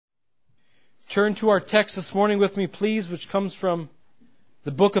Turn to our text this morning with me, please, which comes from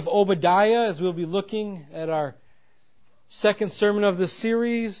the book of Obadiah, as we'll be looking at our second sermon of this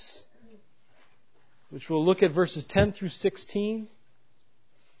series, which we'll look at verses 10 through 16.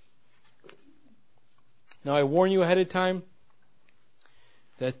 Now, I warn you ahead of time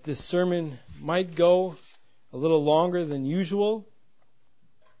that this sermon might go a little longer than usual,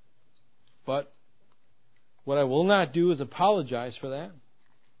 but what I will not do is apologize for that,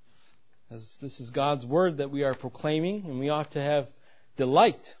 as this is God's Word that we are proclaiming, and we ought to have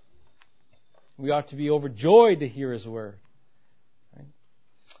delight. We ought to be overjoyed to hear His Word. Right?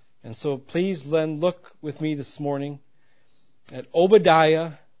 And so please then look with me this morning at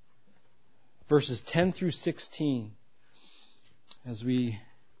Obadiah verses 10 through 16 as we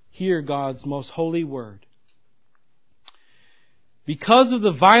hear God's most holy Word. Because of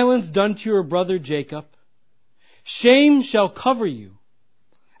the violence done to your brother Jacob, shame shall cover you,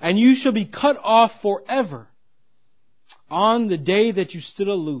 and you shall be cut off forever. On the day that you stood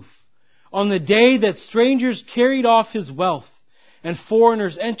aloof, on the day that strangers carried off his wealth, and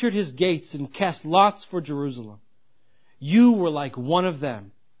foreigners entered his gates and cast lots for Jerusalem, you were like one of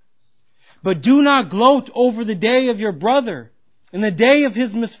them. But do not gloat over the day of your brother, and the day of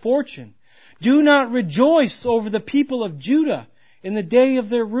his misfortune. Do not rejoice over the people of Judah in the day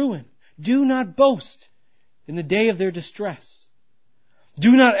of their ruin. Do not boast in the day of their distress.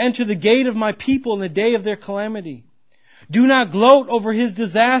 Do not enter the gate of my people in the day of their calamity. Do not gloat over his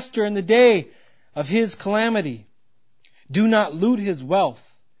disaster in the day of his calamity. Do not loot his wealth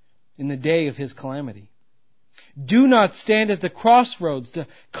in the day of his calamity. Do not stand at the crossroads to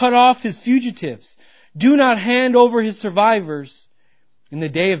cut off his fugitives. Do not hand over his survivors in the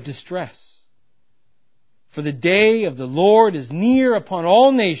day of distress. For the day of the Lord is near upon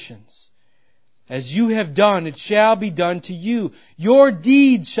all nations. As you have done, it shall be done to you. Your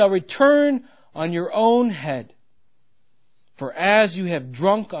deeds shall return on your own head. For as you have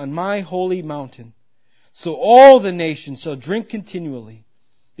drunk on my holy mountain, so all the nations shall drink continually.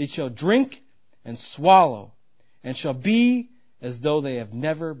 They shall drink and swallow, and shall be as though they have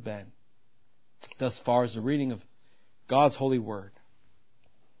never been. Thus far is the reading of God's holy word.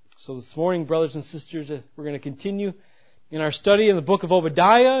 So this morning, brothers and sisters, we're going to continue in our study in the book of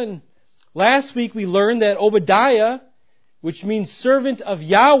Obadiah. And last week we learned that Obadiah, which means servant of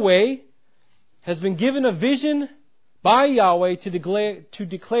Yahweh, has been given a vision by Yahweh to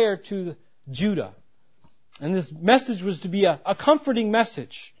declare to Judah. And this message was to be a comforting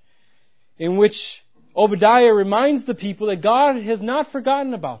message in which Obadiah reminds the people that God has not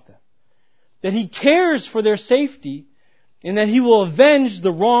forgotten about them, that He cares for their safety, and that He will avenge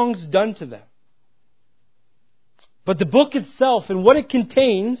the wrongs done to them. But the book itself and what it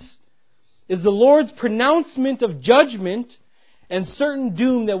contains is the Lord's pronouncement of judgment and certain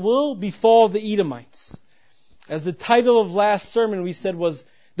doom that will befall the Edomites. As the title of last sermon we said was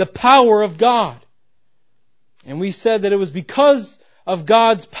The Power of God. And we said that it was because of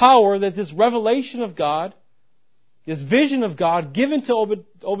God's power that this revelation of God, this vision of God given to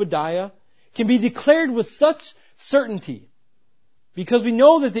Obadiah, can be declared with such certainty. Because we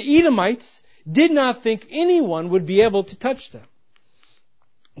know that the Edomites did not think anyone would be able to touch them.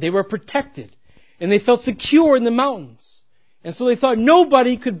 They were protected, and they felt secure in the mountains. And so they thought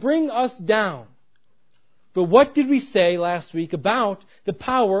nobody could bring us down. But what did we say last week about the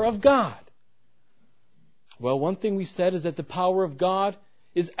power of God? Well, one thing we said is that the power of God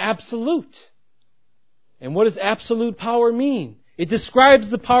is absolute. And what does absolute power mean? It describes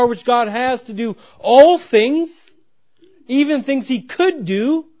the power which God has to do all things, even things He could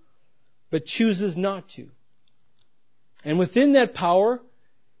do, but chooses not to. And within that power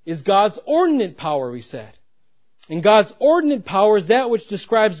is God's ordinate power, we said. And God's ordinate power is that which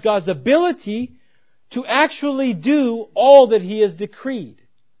describes God's ability to actually do all that He has decreed.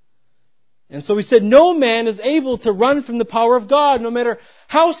 And so we said no man is able to run from the power of God, no matter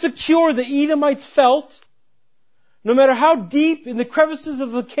how secure the Edomites felt, no matter how deep in the crevices of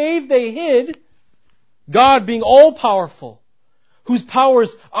the cave they hid, God being all-powerful, whose power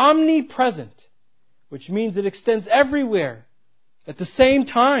is omnipresent, which means it extends everywhere at the same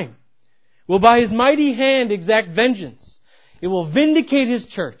time, will by His mighty hand exact vengeance. It will vindicate His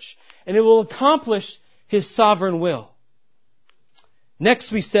church, and it will accomplish His sovereign will.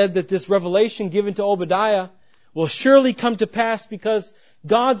 Next we said that this revelation given to Obadiah will surely come to pass because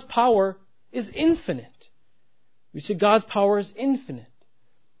God's power is infinite. We said God's power is infinite.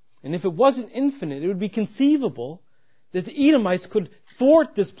 And if it wasn't infinite, it would be conceivable that the Edomites could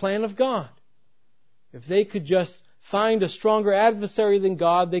thwart this plan of God. If they could just find a stronger adversary than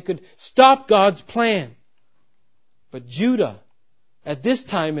God, they could stop God's plan. But Judah at this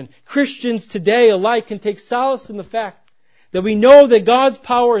time, and Christians today alike can take solace in the fact that we know that God's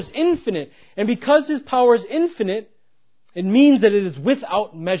power is infinite. And because His power is infinite, it means that it is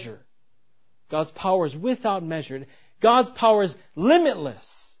without measure. God's power is without measure. God's power is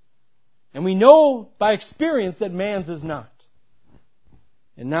limitless. And we know by experience that man's is not.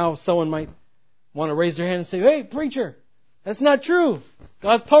 And now someone might want to raise their hand and say, "Hey, preacher, that's not true.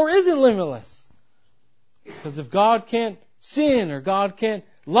 God's power isn't limitless." Because if God can't sin or God can't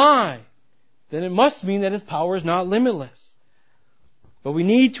lie, then it must mean that His power is not limitless. But we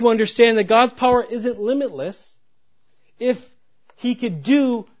need to understand that God's power isn't limitless if He could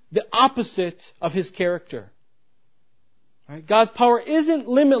do the opposite of His character. Right? God's power isn't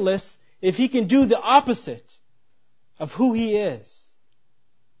limitless if He can do the opposite of who He is.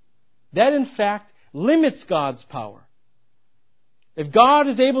 That, in fact, limits God's power. If God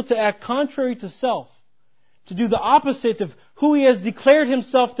is able to act contrary to self, to do the opposite of who He has declared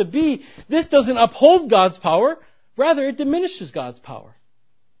Himself to be, this doesn't uphold God's power. Rather, it diminishes God's power.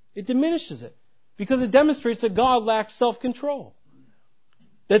 It diminishes it. Because it demonstrates that God lacks self-control.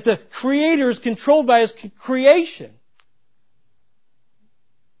 That the Creator is controlled by His creation.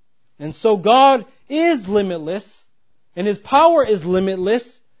 And so God is limitless, and His power is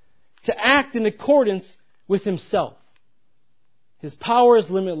limitless to act in accordance with Himself. His power is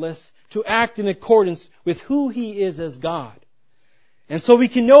limitless to act in accordance with who He is as God. And so we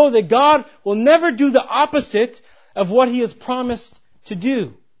can know that God will never do the opposite of what He has promised to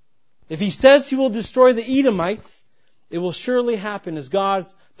do. If He says He will destroy the Edomites, it will surely happen, as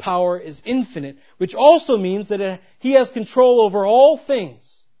God's power is infinite, which also means that He has control over all things.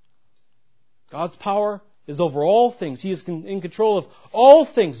 God's power is over all things. He is in control of all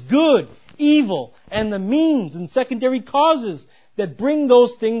things, good, evil, and the means and secondary causes that bring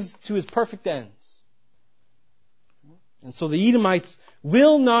those things to His perfect ends. And so the Edomites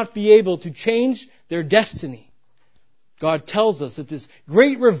will not be able to change their destiny. God tells us that this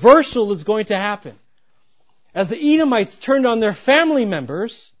great reversal is going to happen. As the Edomites turned on their family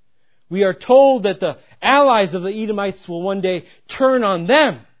members, we are told that the allies of the Edomites will one day turn on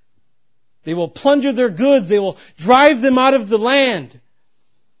them. They will plunder their goods. They will drive them out of the land.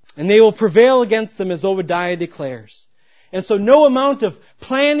 And they will prevail against them, as Obadiah declares. And so no amount of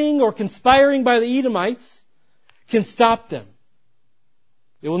planning or conspiring by the Edomites can stop them.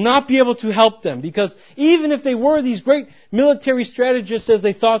 It will not be able to help them, because even if they were these great military strategists as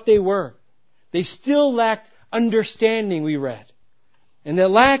they thought they were, they still lacked understanding, we read. And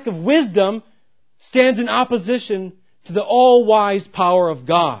that lack of wisdom stands in opposition to the all-wise power of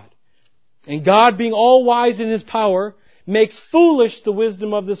God. And God, being all-wise in His power, makes foolish the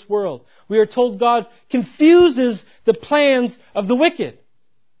wisdom of this world. We are told God confuses the plans of the wicked.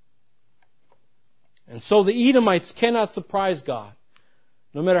 And so the Edomites cannot surprise God.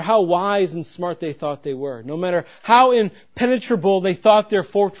 No matter how wise and smart they thought they were. No matter how impenetrable they thought their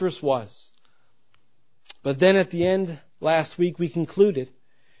fortress was. But then at the end, last week, we concluded,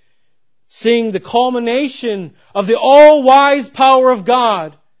 seeing the culmination of the all-wise power of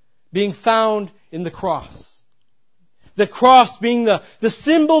God being found in the cross. The cross being the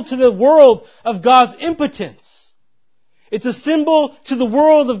symbol to the world of God's impotence. It's a symbol to the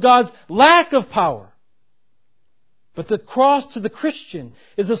world of God's lack of power. But the cross to the Christian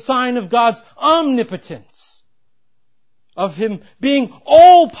is a sign of God's omnipotence. Of Him being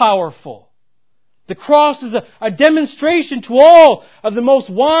all-powerful. The cross is a demonstration to all of the most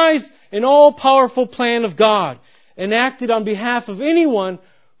wise and all-powerful plan of God, enacted on behalf of anyone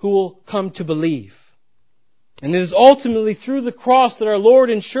who will come to believe. And it is ultimately through the cross that our Lord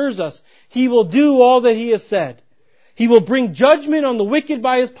ensures us He will do all that He has said. He will bring judgment on the wicked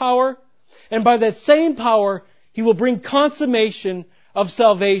by His power, and by that same power, He will bring consummation of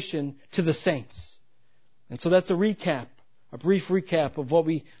salvation to the saints. And so that's a brief recap of what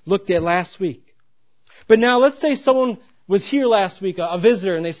we looked at last week. But now let's say someone was here last week, a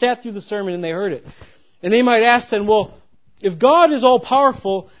visitor, and they sat through the sermon and they heard it. And they might ask then, well, if God is all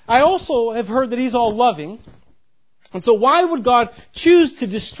powerful, I also have heard that He's all loving. And so why would God choose to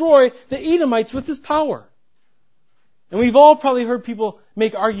destroy the Edomites with His power? And we've all probably heard people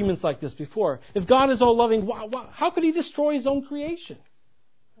make arguments like this before. If God is all loving, how could He destroy His own creation?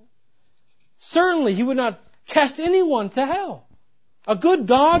 Certainly, He would not cast anyone to hell. A good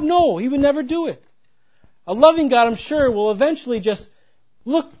God? No, He would never do it. A loving God, I'm sure, will eventually just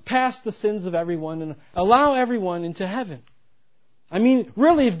look past the sins of everyone and allow everyone into heaven. I mean,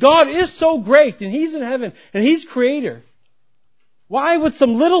 really, if God is so great and He's in heaven and He's Creator, why would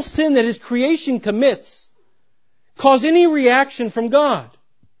some little sin that His creation commits cause any reaction from God?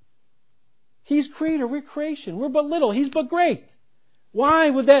 He's Creator, we're creation. We're but little, He's but great. Why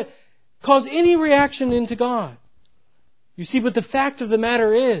would that cause any reaction into God? You see, but the fact of the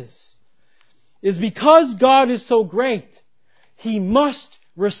matter is because God is so great, He must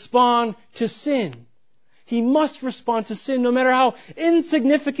respond to sin. He must respond to sin no matter how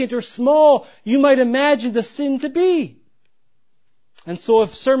insignificant or small you might imagine the sin to be. And so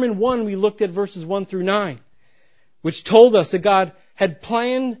if Sermon 1, we looked at verses 1 through 9, which told us that God had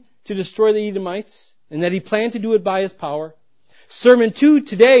planned to destroy the Edomites and that He planned to do it by His power. Sermon 2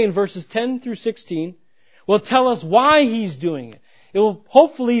 today in verses 10 through 16 will tell us why He's doing it. It will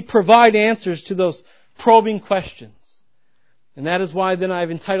hopefully provide answers to those probing questions. And that is why then I've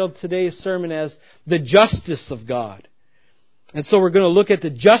entitled today's sermon as The Justice of God. And so we're going to look at the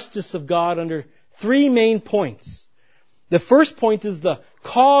justice of God under three main points. The first point is the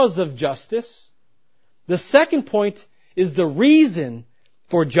cause of justice. The second point is the reason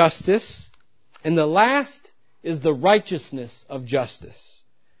for justice. And the last is the righteousness of justice.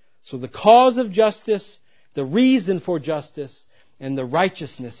 So the cause of justice, the reason for justice, and the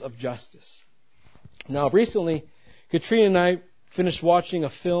righteousness of justice. Now recently, Katrina and I finished watching a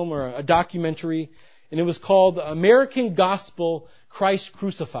film or a documentary, and it was called American Gospel, Christ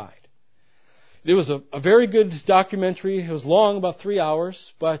Crucified. It was a very good documentary. It was long, about 3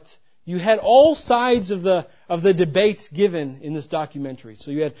 hours, but you had all sides of the debates given in this documentary.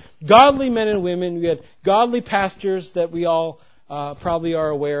 So you had godly men and women, you had godly pastors that we all probably are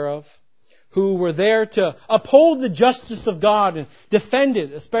aware of, who were there to uphold the justice of God and defend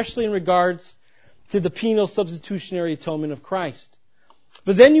it, especially in regards to the penal substitutionary atonement of Christ.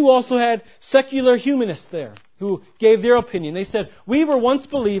 But then you also had secular humanists there who gave their opinion. They said, we were once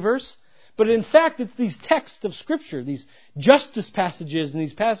believers, but in fact it's these texts of Scripture, these justice passages and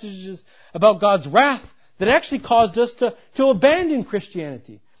these passages about God's wrath that actually caused us to abandon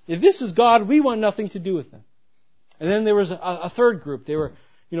Christianity. If this is God, we want nothing to do with Him. And then there was a third group. They were,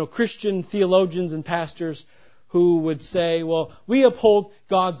 Christian theologians and pastors who would say, well, we uphold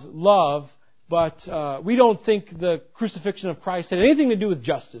God's love, but we don't think the crucifixion of Christ had anything to do with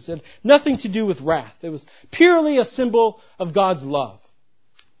justice and nothing to do with wrath. It was purely a symbol of God's love.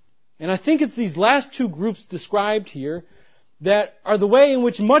 And I think it's these last two groups described here that are the way in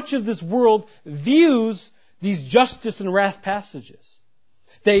which much of this world views these justice and wrath passages.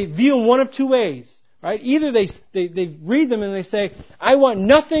 They view them one of two ways, right? Either they read them and they say, I want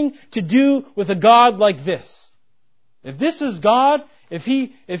nothing to do with a God like this. If this is God, if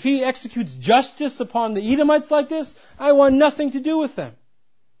He executes justice upon the Edomites like this, I want nothing to do with them.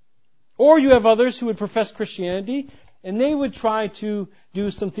 Or you have others who would profess Christianity, and they would try to do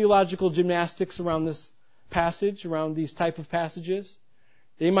some theological gymnastics around this passage, around these type of passages.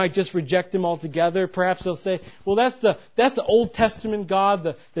 They might just reject them altogether. Perhaps they'll say, well, that's the Old Testament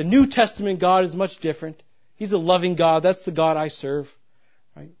God. The New Testament God is much different. He's a loving God. That's the God I serve.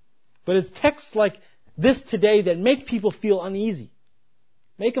 Right? But it's texts like this today that make people feel uneasy.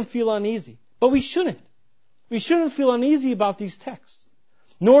 Make them feel uneasy. But we shouldn't. We shouldn't feel uneasy about these texts.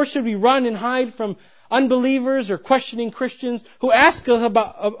 Nor should we run and hide from unbelievers or questioning Christians who ask us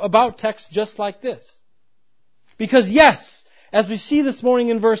about texts just like this. Because yes, as we see this morning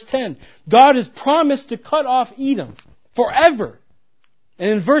in verse 10, God has promised to cut off Edom forever. And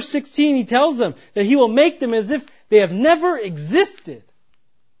in verse 16 He tells them that He will make them as if they have never existed.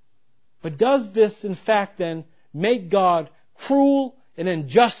 But does this in fact then make God cruel and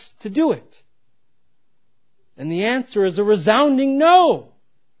unjust to do it? And the answer is a resounding no.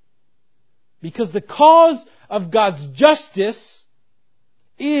 Because the cause of God's justice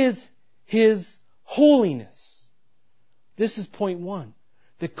is His holiness. This is point one.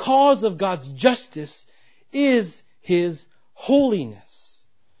 The cause of God's justice is His holiness.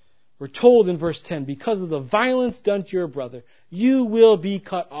 We're told in verse 10, because of the violence done to your brother, you will be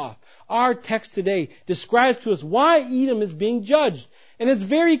cut off. Our text today describes to us why Edom is being judged. And it's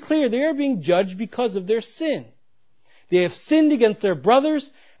very clear they are being judged because of their sin. They have sinned against their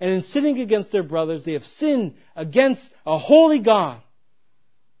brothers, and in sinning against their brothers, they have sinned against a holy God,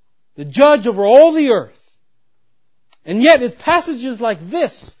 the judge over all the earth. And yet it's passages like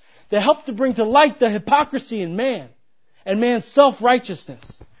this that help to bring to light the hypocrisy in man and man's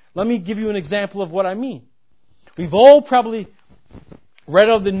self-righteousness. Let me give you an example of what I mean. We've all probably read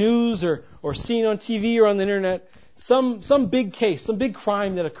on the news or seen on TV or on the internet some big case, some big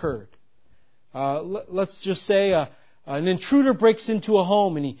crime that occurred. Let's just say an intruder breaks into a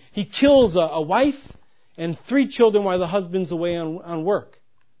home and he kills a wife and 3 children while the husband's away on work.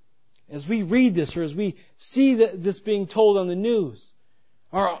 As we read this or as we see this being told on the news,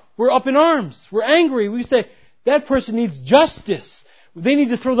 we're up in arms. We're angry. We say, that person needs justice. They need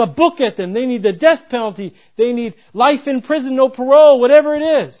to throw the book at them. They need the death penalty. They need life in prison, no parole, whatever it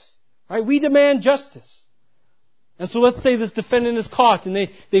is. Right? We demand justice. And so let's say this defendant is caught and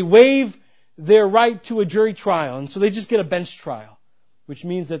they waive their right to a jury trial. And so they just get a bench trial, which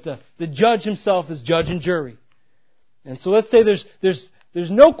means that the judge himself is judge and jury. And so let's say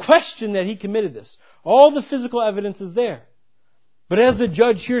there's no question that he committed this. All the physical evidence is there. But as the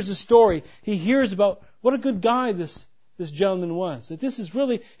judge hears the story, he hears about what a good guy this gentleman was. That this is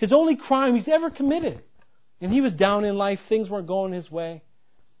really his only crime he's ever committed. And he was down in life. Things weren't going his way.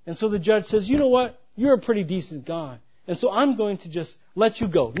 And so the judge says, you know what? You're a pretty decent guy. And so I'm going to just let you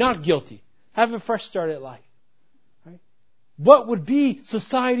go. Not guilty. Have a fresh start at life. Right? What would be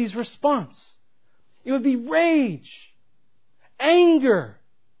society's response? It would be rage. Anger.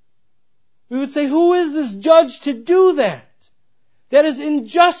 We would say, who is this judge to do that? That is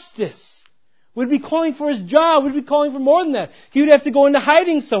injustice. We'd be calling for his job. We'd be calling for more than that. He would have to go into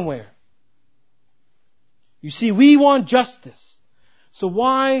hiding somewhere. You see, we want justice. So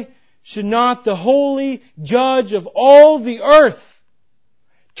why should not the holy judge of all the earth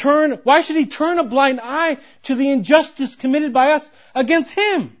why should he turn a blind eye to the injustice committed by us against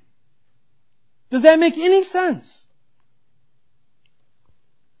him? Does that make any sense?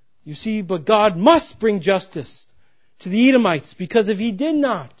 You see, but God must bring justice to the Edomites, because if he did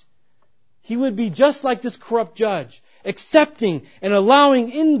not, he would be just like this corrupt judge, accepting and allowing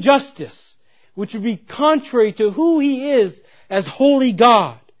injustice, which would be contrary to who he is as holy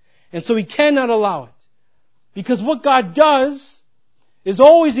God. And so he cannot allow it. Because what God does is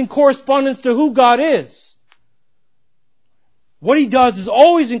always in correspondence to who God is. What he does is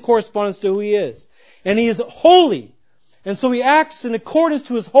always in correspondence to who he is. And he is holy. And so he acts in accordance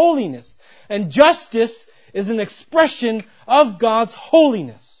to his holiness. And justice is an expression of God's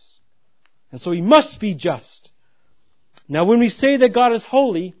holiness. And so he must be just. Now when we say that God is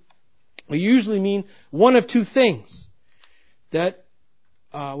holy, we usually mean one of two things. That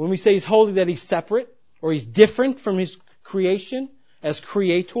when we say he's holy, that he's separate, or he's different from his creation as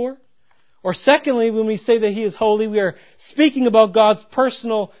creator. Or secondly, when we say that he is holy, we are speaking about God's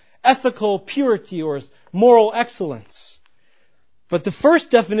personal ethical purity or his moral excellence. But the first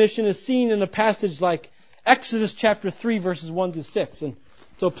definition is seen in a passage like Exodus chapter 3 verses 1 to 6. And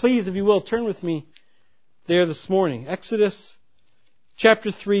so please, if you will, turn with me there this morning. Exodus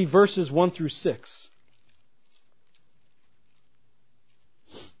chapter 3 verses 1 through 6.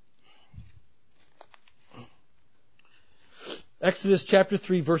 Exodus chapter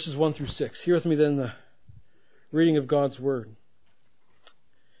 3 verses 1 through 6. Hear with me then the reading of God's Word.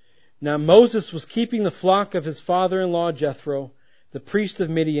 Now Moses was keeping the flock of his father-in-law Jethro, the priest of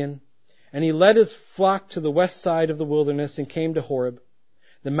Midian, and he led his flock to the west side of the wilderness and came to Horeb,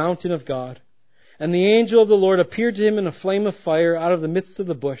 the mountain of God. And the angel of the Lord appeared to him in a flame of fire out of the midst of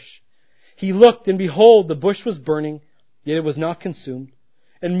the bush. He looked, and behold, the bush was burning, yet it was not consumed.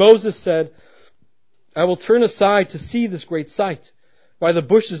 And Moses said, I will turn aside to see this great sight, why the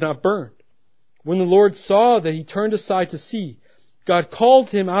bush is not burned. When the Lord saw that he turned aside to see, God called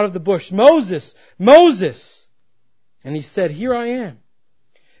to him out of the bush, Moses, Moses! And he said, Here I am.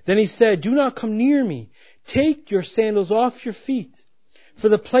 Then he said, Do not come near me. Take your sandals off your feet, for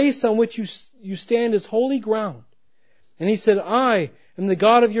the place on which you stand is holy ground. And he said, I am the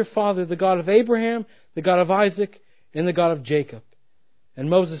God of your father, the God of Abraham, the God of Isaac, and the God of Jacob. And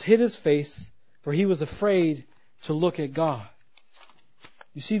Moses hid his face, for he was afraid to look at God.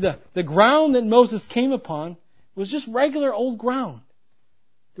 You see, the ground that Moses came upon was just regular old ground.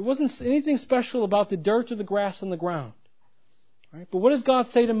 There wasn't anything special about the dirt or the grass on the ground. Right? But what does God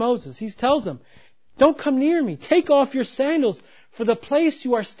say to Moses? He tells him, Don't come near me. Take off your sandals, for the place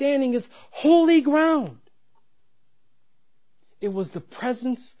you are standing is holy ground. It was the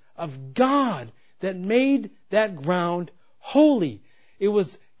presence of God that made that ground holy. It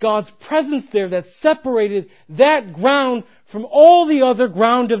was God's presence there that separated that ground from all the other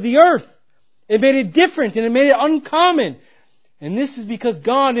ground of the earth. It made it different and it made it uncommon. And this is because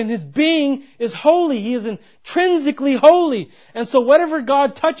God in His being is holy. He is intrinsically holy. And so whatever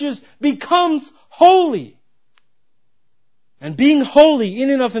God touches becomes holy. And being holy in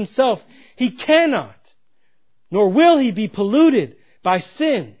and of Himself, He cannot, nor will He be polluted by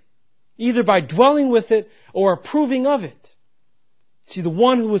sin, either by dwelling with it or approving of it. See, the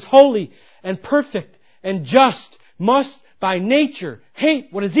one who is holy and perfect and just must by nature hate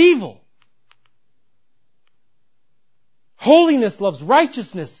what is evil. Holiness loves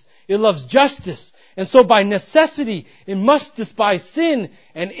righteousness. It loves justice. And so by necessity, it must despise sin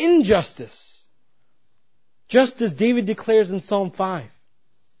and injustice. Just as David declares in Psalm 5,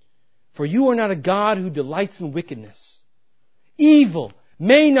 For you are not a God who delights in wickedness. evil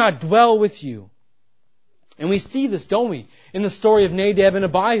may not dwell with you. And we see this, don't we, in the story of Nadab and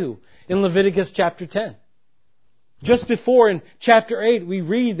Abihu in Leviticus chapter 10. Just before in chapter 8, we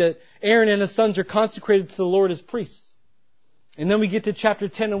read that Aaron and his sons are consecrated to the Lord as priests. And then we get to chapter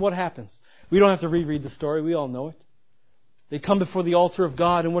 10 and what happens? We don't have to reread the story. We all know it. They come before the altar of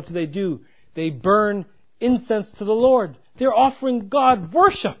God, and what do? They burn incense to the Lord. They're offering God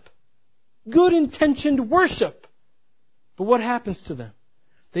worship. Good intentioned worship. But what happens to them?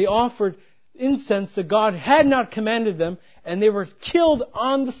 They offered incense that God had not commanded them, and they were killed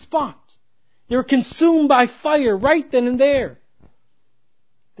on the spot. They were consumed by fire right then and there.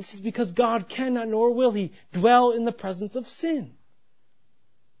 This is because God cannot nor will He dwell in the presence of sin.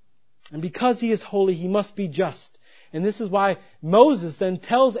 And because He is holy, He must be just. And this is why Moses then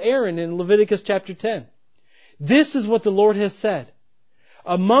tells Aaron in Leviticus chapter 10, this is what the Lord has said.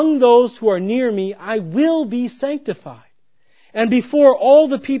 Among those who are near me, I will be sanctified. And before all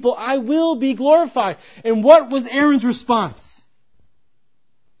the people, I will be glorified. And what was Aaron's response?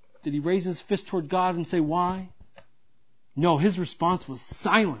 Did he raise his fist toward God and say, why? No, his response was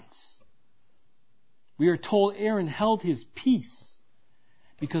silence. We are told Aaron held his peace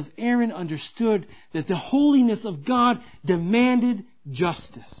because Aaron understood that the holiness of God demanded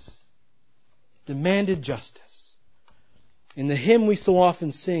justice. Demanded justice. In the hymn we so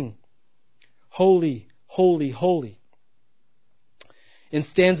often sing, Holy, Holy, Holy. In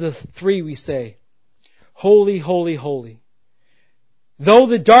stanza 3 we say, Holy, Holy, Holy. Though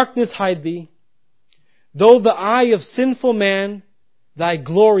the darkness hide Thee, though the eye of sinful man Thy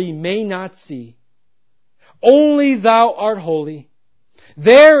glory may not see, only Thou art holy.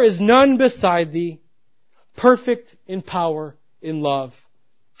 There is none beside Thee, perfect in power, in love,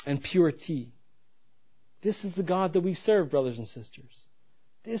 and purity. This is the God that we serve, brothers and sisters.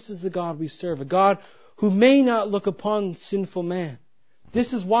 This is the God we serve, a God who may not look upon sinful man.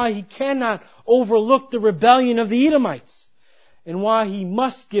 This is why He cannot overlook the rebellion of the Edomites, and why He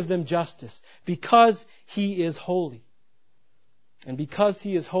must give them justice, because He is holy. And because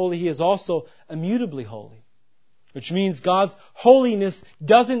He is holy, He is also immutably holy, which means God's holiness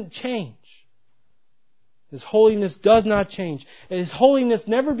doesn't change. His holiness does not change. And His holiness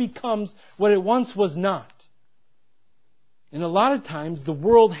never becomes what it once was not. And a lot of times the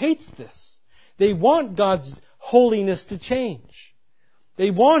world hates this. They want God's holiness to change.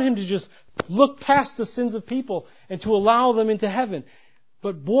 They want Him to just look past the sins of people and to allow them into heaven.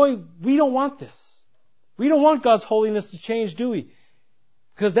 But boy, we don't want this. We don't want God's holiness to change, do we?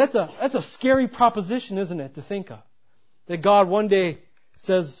 Because that's a scary proposition, isn't it, to think of? That God one day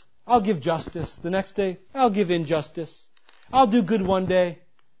says, I'll give justice. The next day, I'll give injustice. I'll do good one day.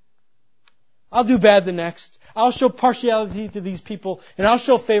 I'll do bad the next. I'll show partiality to these people, and I'll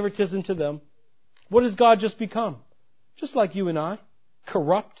show favoritism to them. What does God just become? Just like you and I.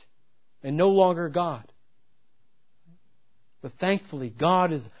 Corrupt and no longer God. But thankfully,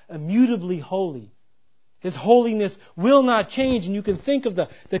 God is immutably holy. His holiness will not change, and you can think of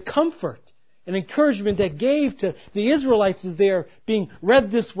the comfort and encouragement that gave to the Israelites as they are being read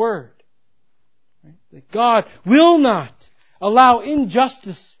this word. Right? That God will not allow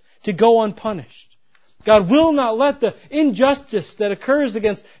injustice to go unpunished. God will not let the injustice that occurs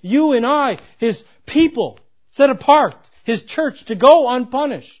against you and I, His people, set apart, His church, to go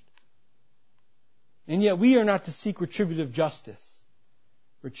unpunished. And yet we are not to seek retributive justice.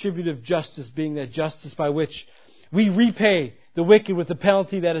 Retributive justice being that justice by which we repay the wicked with the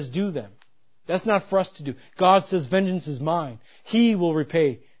penalty that is due them. That's not for us to do. God says, vengeance is mine. He will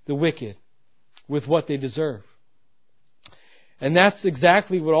repay the wicked with what they deserve. And that's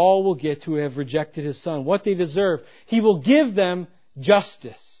exactly what all will get who have rejected His Son. What they deserve. He will give them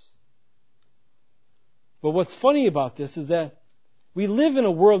justice. But what's funny about this is that we live in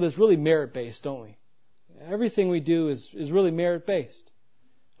a world that's really merit-based, don't we? Everything we do is really merit-based.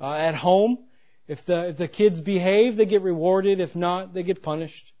 At home, if the kids behave, they get rewarded. If not, they get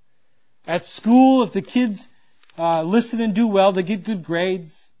punished. At school, if the kids listen and do well, they get good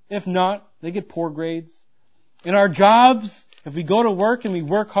grades. If not, they get poor grades. In our jobs, if we go to work and we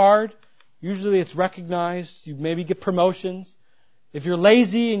work hard, usually it's recognized. You maybe get promotions. If you're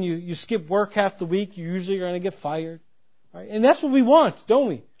lazy and you skip work half the week, you usually are going to get fired. Right? And that's what we want, don't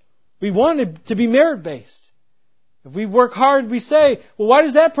we? We want it to be merit-based. If we work hard, we say, well, why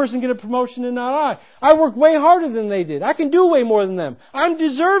does that person get a promotion and not I? I work way harder than they did. I can do way more than them. I'm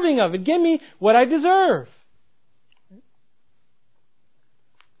deserving of it. Give me what I deserve.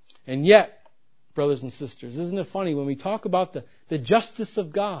 And yet, brothers and sisters, isn't it funny when we talk about the justice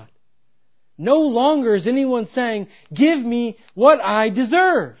of God? No longer is anyone saying, give me what I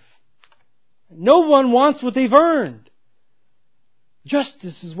deserve. No one wants what they've earned.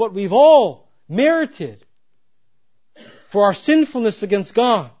 Justice is what we've all merited for our sinfulness against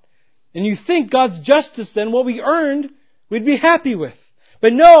God. And you think God's justice then, what we earned, we'd be happy with.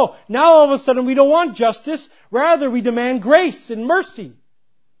 But no, now all of a sudden we don't want justice. Rather, we demand grace and mercy.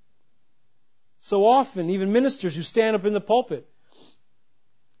 So often, even ministers who stand up in the pulpit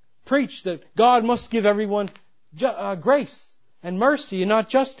preach that God must give everyone grace and mercy and not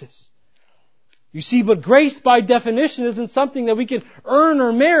justice. You see, but grace by definition isn't something that we can earn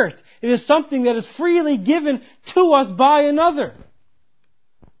or merit. It is something that is freely given to us by another.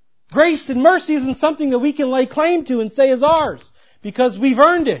 Grace and mercy isn't something that we can lay claim to and say is ours because we've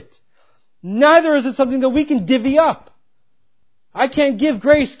earned it. Neither is it something that we can divvy up. I can't give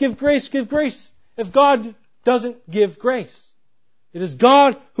grace if God doesn't give grace. It is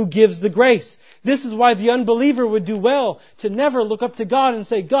God who gives the grace. This is why the unbeliever would do well to never look up to God and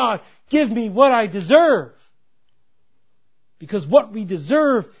say, God, give me what I deserve. Because what we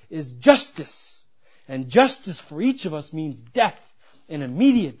deserve is justice. And justice for each of us means death, and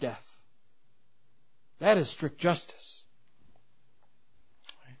immediate death. That is strict justice.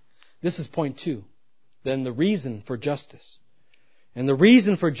 This is point 2. Then the reason for justice. And the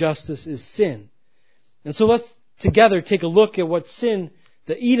reason for justice is sin. And so let's together take a look at what sin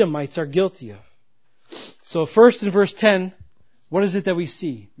the Edomites are guilty of. So first in verse 10, what is it that we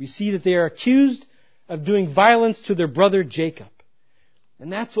see? We see that they are accused of doing violence to their brother Jacob.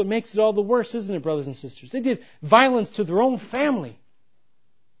 And that's what makes it all the worse, isn't it, brothers and sisters? They did violence to their own family.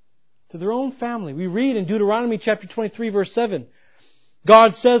 To their own family. We read in Deuteronomy chapter 23 verse 7,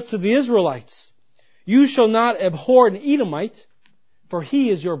 God says to the Israelites, you shall not abhor an Edomite, for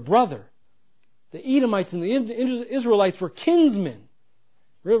he is your brother. The Edomites and the Israelites were kinsmen.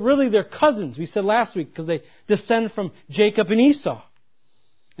 Really, they're cousins, we said last week, because they descend from Jacob and Esau.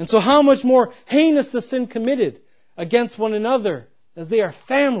 And so how much more heinous the sin committed against one another as they are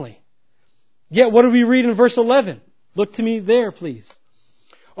family. Yet what do we read in verse 11? Look to me there, please.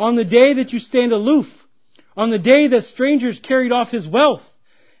 On the day that you stand aloof, on the day that strangers carried off his wealth,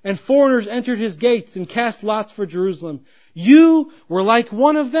 and foreigners entered his gates and cast lots for Jerusalem, you were like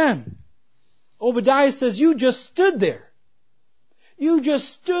one of them. Obadiah says, you just stood there. You just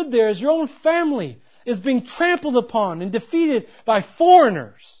stood there as your own family is being trampled upon and defeated by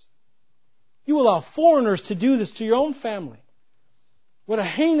foreigners. You allow foreigners to do this to your own family. What a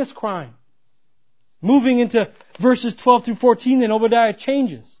heinous crime. Moving into verses 12 through 14, then Obadiah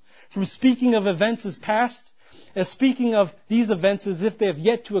changes from speaking of events as past as speaking of these events as if they have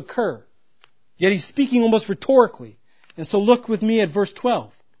yet to occur. Yet he's speaking almost rhetorically. And so look with me at verse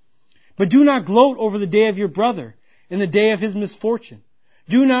 12. But do not gloat over the day of your brother in the day of his misfortune.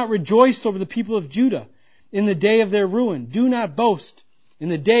 Do not rejoice over the people of Judah in the day of their ruin. Do not boast in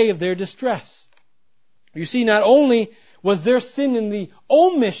the day of their distress. You see, not only was their sin in the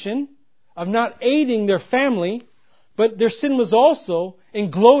omission of not aiding their family, but their sin was also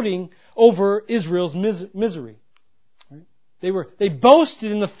in gloating over Israel's misery. They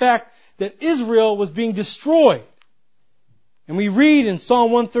boasted in the fact that Israel was being destroyed. And we read in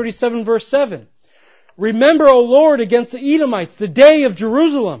Psalm 137 verse 7, remember, O Lord, against the Edomites, the day of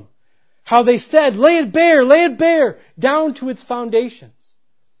Jerusalem, how they said, lay it bare, down to its foundations.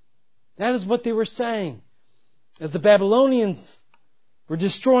 That is what they were saying as the Babylonians were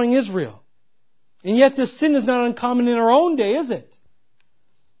destroying Israel. And yet this sin is not uncommon in our own day, is it?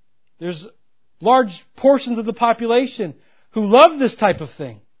 There's large portions of the population who love this type of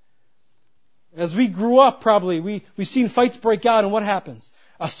thing. As we grew up, probably, we've seen fights break out, and what happens?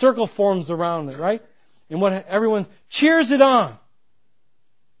 A circle forms around it, right? And everyone cheers it on.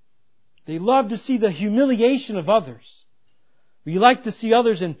 They love to see the humiliation of others. We like to see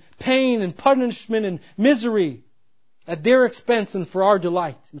others in pain and punishment and misery at their expense and for our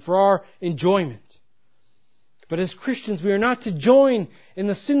delight and for our enjoyment. But as Christians, we are not to join in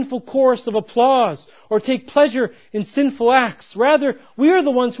the sinful chorus of applause or take pleasure in sinful acts. Rather, we are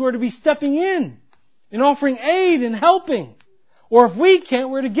the ones who are to be stepping in and offering aid and helping. Or if we can't,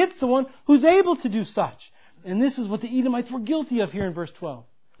 we're to get someone who's able to do such. And this is what the Edomites were guilty of here in verse 12.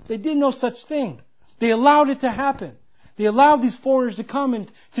 They did no such thing. They allowed it to happen. They allowed these foreigners to come and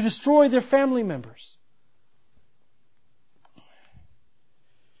to destroy their family members.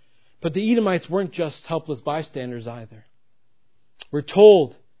 But the Edomites weren't just helpless bystanders either. We're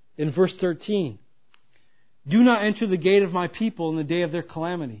told in verse 13, do not enter the gate of my people in the day of their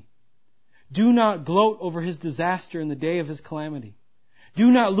calamity. Do not gloat over his disaster in the day of his calamity.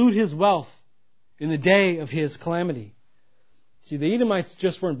 Do not loot his wealth in the day of his calamity. See, the Edomites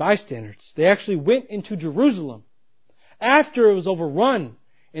just weren't bystanders. They actually went into Jerusalem after it was overrun,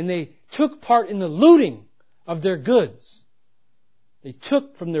 and they took part in the looting of their goods. They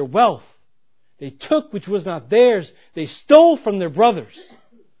took from their wealth. They took which was not theirs. They stole from their brothers.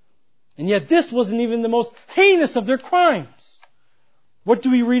 And yet this wasn't even the most heinous of their crimes. What do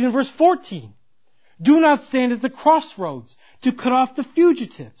we read in verse 14? Do not stand at the crossroads to cut off the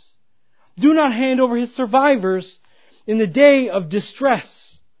fugitives. Do not hand over his survivors in the day of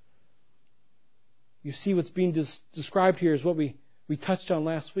distress. You see what's being described here is what we touched on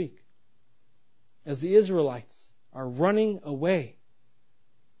last week. As the Israelites are running away,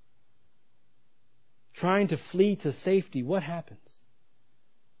 trying to flee to safety, what happens?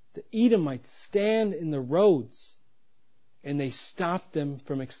 The Edomites stand in the roads and they stop them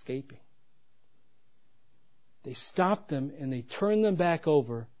from escaping. They stop them and they turn them back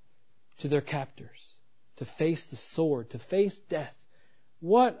over to their captors to face the sword, to face death.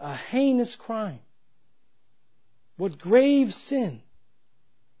 What a heinous crime. What grave sin.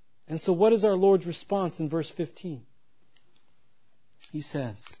 And so what is our Lord's response in verse 15? He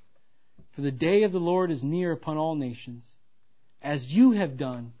says, "For the day of the Lord is near upon all nations. As you have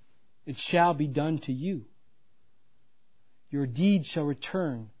done, it shall be done to you. Your deed shall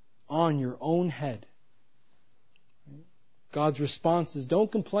return on your own head." God's response is,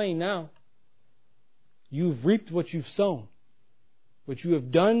 don't complain now. You've reaped what you've sown. What you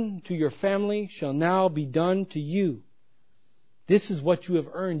have done to your family shall now be done to you. This is what you have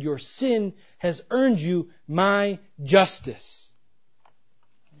earned. Your sin has earned you my justice.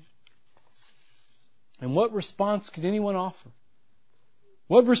 And what response could anyone offer?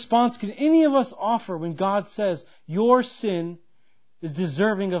 What response can any of us offer when God says, your sin is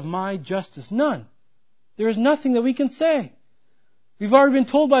deserving of my justice? None. There is nothing that we can say. We've already been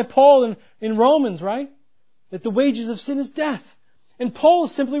told by Paul in Romans, right? That the wages of sin is death. And Paul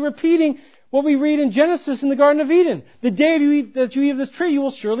is simply repeating what we read in Genesis in the Garden of Eden. The day that you eat of this tree, you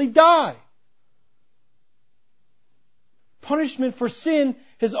will surely die. Punishment for sin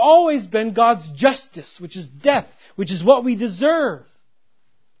has always been God's justice, which is death, which is what we deserve.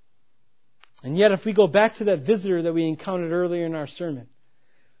 And yet if we go back to that visitor that we encountered earlier in our sermon,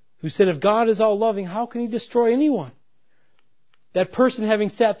 who said, if God is all loving, how can He destroy anyone? That person, having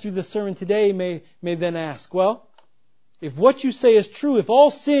sat through the sermon today, may then ask, well, if what you say is true, if all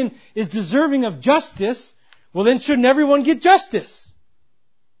sin is deserving of justice, well then shouldn't everyone get justice?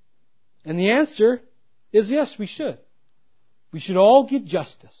 And the answer is yes, we should. We should all get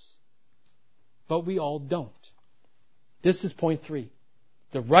justice. But we all don't. This is point 3.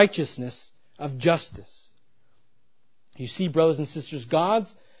 The righteousness of justice. You see, brothers and sisters,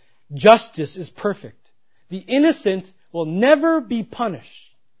 God's justice is perfect. The innocent will never be punished.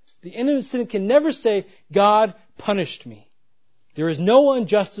 The innocent can never say, God punished me. There is no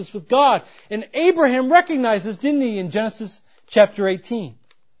injustice with God. And Abraham recognized this, didn't he, in Genesis chapter 18?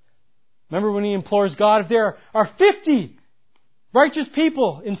 Remember when he implores God, if there are 50 righteous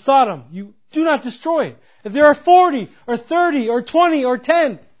people in Sodom, you do not destroy it. If there are 40 or 30 or 20 or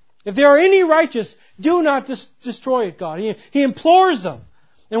 10, if there are any righteous, do not destroy it, God. He implores them.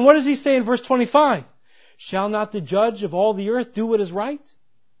 And what does he say in verse 25? Shall not the judge of all the earth do what is right?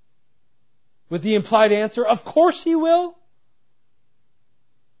 With the implied answer, of course He will.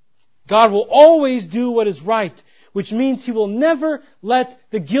 God will always do what is right, which means He will never let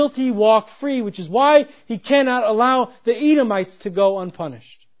the guilty walk free, which is why He cannot allow the Edomites to go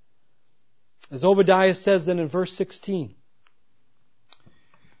unpunished. As Obadiah says then in verse 16,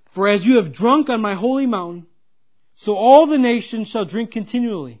 for as you have drunk on my holy mountain, so all the nations shall drink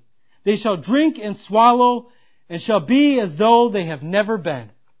continually. They shall drink and swallow and shall be as though they have never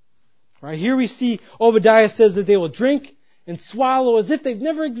been. Right here we see Obadiah says that they will drink and swallow as if they've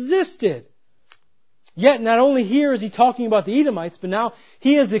never existed. Yet not only here is he talking about the Edomites, but now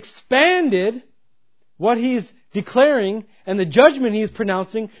he has expanded what he's declaring and the judgment he is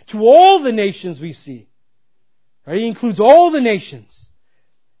pronouncing to all the nations we see. Right? He includes all the nations.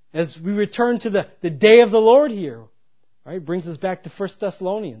 As we return to the day of the Lord here, right? Brings us back to 1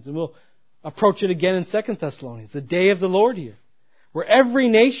 Thessalonians, and we'll approach it again in 2 Thessalonians, the day of the Lord here, where every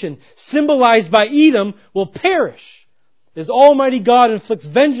nation symbolized by Edom will perish as Almighty God inflicts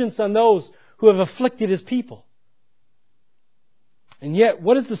vengeance on those who have afflicted His people. And yet,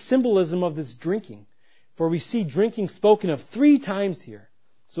 what is the symbolism of this drinking? For we see drinking spoken of 3 times here.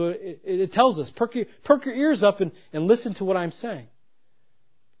 So it tells us, perk your ears up and listen to what I'm saying.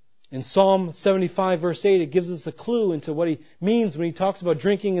 In Psalm 75 verse 8, it gives us a clue into what he means when he talks about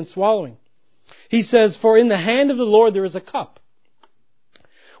drinking and swallowing. He says, for in the hand of the Lord there is a cup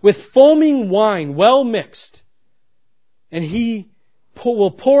with foaming wine well mixed, and He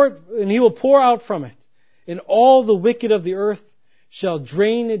will pour out from it, and all the wicked of the earth shall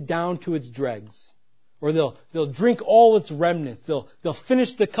drain it down to its dregs. Or they'll drink all its remnants. They'll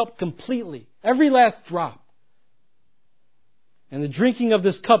finish the cup completely. Every last drop. And the drinking of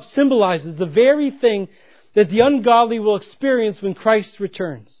this cup symbolizes the very thing that the ungodly will experience when Christ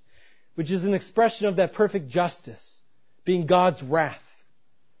returns, which is an expression of that perfect justice, being God's wrath.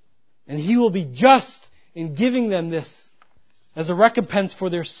 And He will be just in giving them this as a recompense for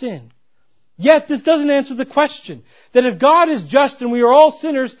their sin. Yet this doesn't answer the question that if God is just and we are all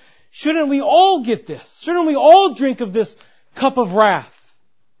sinners, shouldn't we all get this? Shouldn't we all drink of this cup of wrath?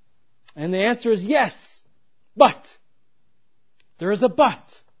 And the answer is yes. But there is a but.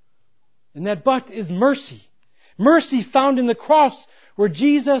 And that but is mercy. Mercy found in the cross where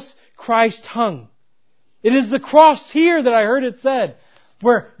Jesus Christ hung. It is the cross here that I heard it said,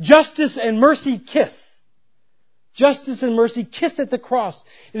 where justice and mercy kiss. Justice and mercy kiss at the cross.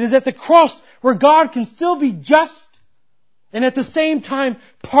 It is at the cross where God can still be just and at the same time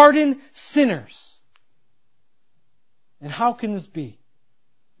pardon sinners. And how can this be?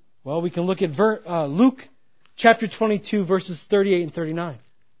 Well, we can look at Luke chapter 22 verses 38 and 39.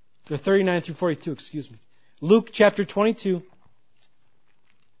 Or 39 through 42, excuse me. Luke chapter 22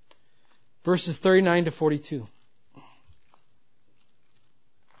 verses 39 to 42.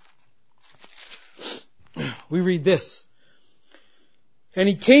 We read this. And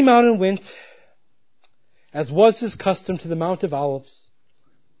He came out and went, as was His custom, to the Mount of Olives,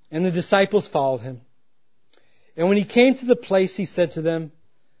 and the disciples followed Him. And when He came to the place, He said to them,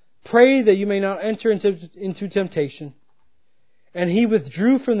 Pray that you may not enter into temptation. And He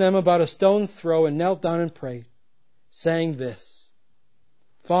withdrew from them about a stone's throw and knelt down and prayed, saying this,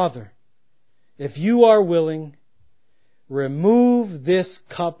 Father, if you are willing, remove this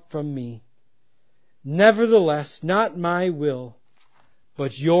cup from me. Nevertheless, not my will,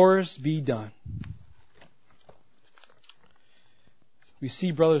 but yours be done. We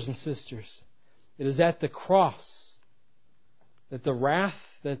see, brothers and sisters, it is at the cross that the wrath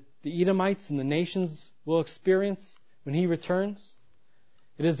that the Edomites and the nations will experience when He returns,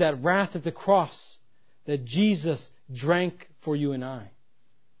 it is that wrath at the cross that Jesus drank for you and I.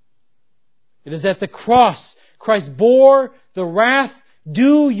 It is at the cross Christ bore the wrath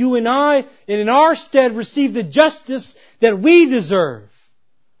due you and I, and in our stead receive the justice that we deserve.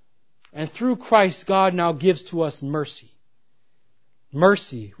 And through Christ, God now gives to us mercy.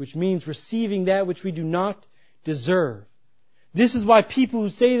 Mercy, which means receiving that which we do not deserve. This is why people who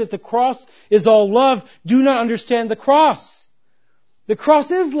say that the cross is all love do not understand the cross. The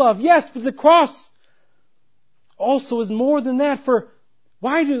cross is love, yes, but the cross also is more than that. For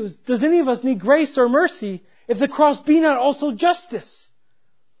why does any of us need grace or mercy if the cross be not also justice?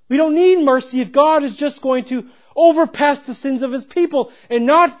 We don't need mercy if God is just going to overpass the sins of His people and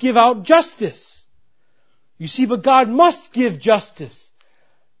not give out justice. You see, but God must give justice.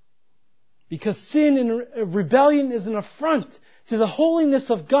 Because sin and rebellion is an affront to the holiness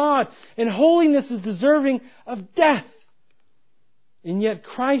of God, and holiness is deserving of death. And yet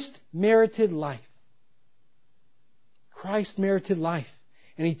Christ merited life. Christ merited life.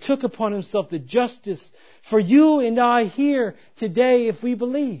 And He took upon Himself the justice for you and I here today if we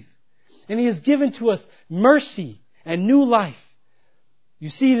believe. And He has given to us mercy and new life.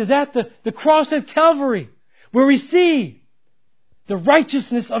 You see, it is at the cross at Calvary where we see the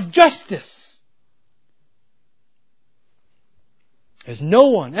righteousness of justice. There's no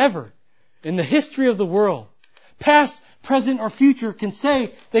one ever in the history of the world, past, present, or future, can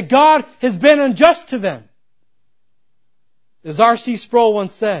say that God has been unjust to them. As R.C. Sproul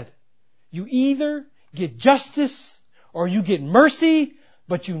once said, you either get justice or you get mercy,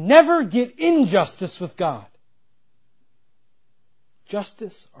 but you never get injustice with God.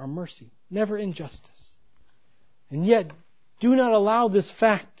 Justice or mercy, never injustice. And yet, do not allow this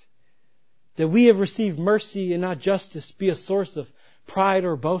fact that we have received mercy and not justice be a source of pride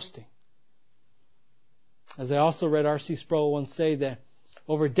or boasting. As I also read R.C. Sproul once say that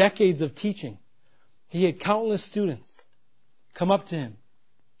over decades of teaching, he had countless students come up to him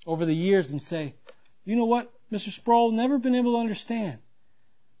over the years and say, you know what, Mr. Sproul, never been able to understand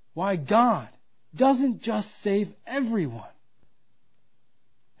why God doesn't just save everyone.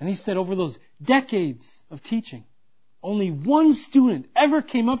 And he said over those decades of teaching, only one student ever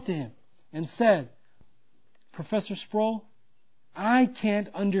came up to him and said, Professor Sproul, I can't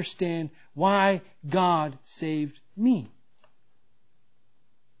understand why God saved me.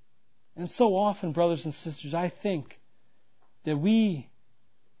 And so often, brothers and sisters, I think that we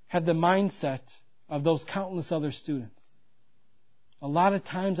have the mindset of those countless other students. A lot of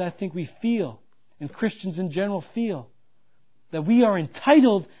times I think we feel, and Christians in general feel, that we are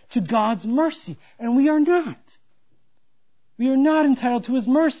entitled to God's mercy, and we are not. We are not entitled to His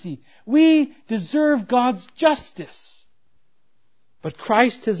mercy. We deserve God's justice. But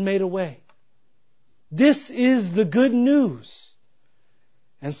Christ has made a way. This is the good news.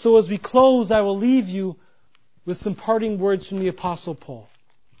 And so as we close, I will leave you with some parting words from the Apostle Paul,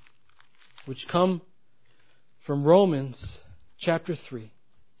 which come from Romans chapter 3.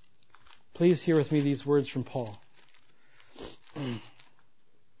 Please hear with me these words from Paul.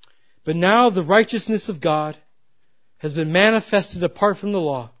 But now the righteousness of God has been manifested apart from the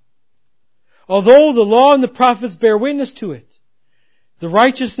law. Although the law and the prophets bear witness to it, the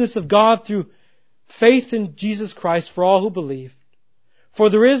righteousness of God through faith in Jesus Christ for all who believe. For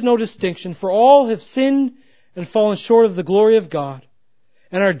there is no distinction, for all have sinned and fallen short of the glory of God,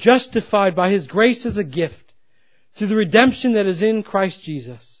 and are justified by His grace as a gift through the redemption that is in Christ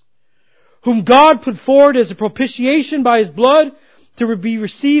Jesus, whom God put forward as a propitiation by His blood to be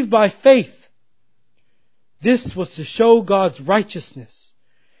received by faith. This was to show God's righteousness,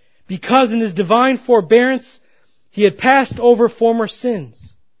 because in His divine forbearance He had passed over former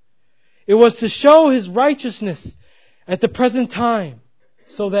sins. It was to show His righteousness at the present time,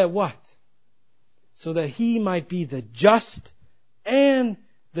 so that what? So that He might be the just and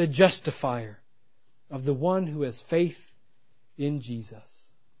the justifier of the one who has faith in Jesus.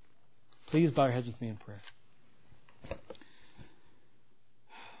 Please bow your heads with me in prayer.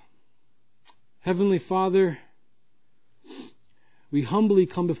 Heavenly Father, we humbly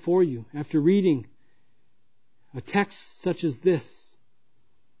come before You after reading a text such as this,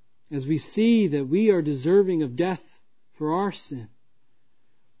 as we see that we are deserving of death for our sin.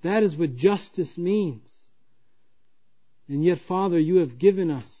 That is what justice means. And yet, Father, You have given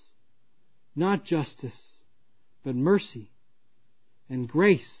us not justice, but mercy and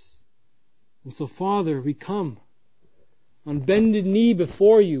grace. And so, Father, we come on bended knee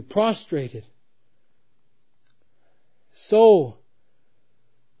before You, prostrated, so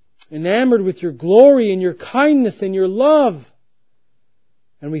enamored with Your glory and Your kindness and Your love.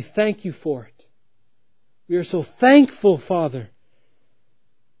 And we thank You for it. We are so thankful, Father,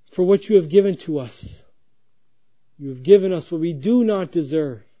 for what You have given to us. You have given us what we do not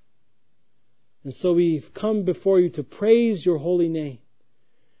deserve. And so we've come before You to praise Your holy name,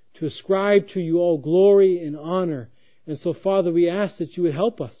 to ascribe to You all glory and honor. And so, Father, we ask that You would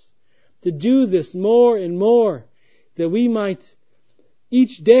help us to do this more and more, that we might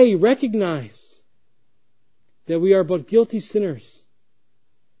each day recognize that we are but guilty sinners.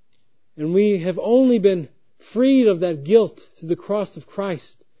 And we have only been freed of that guilt through the cross of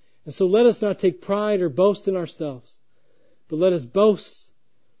Christ. And so let us not take pride or boast in ourselves, but let us boast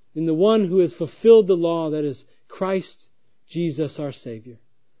in the one who has fulfilled the law, that is Christ Jesus our Savior.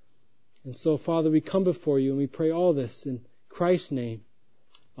 And so, Father, we come before You and we pray all this in Christ's name.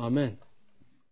 Amen.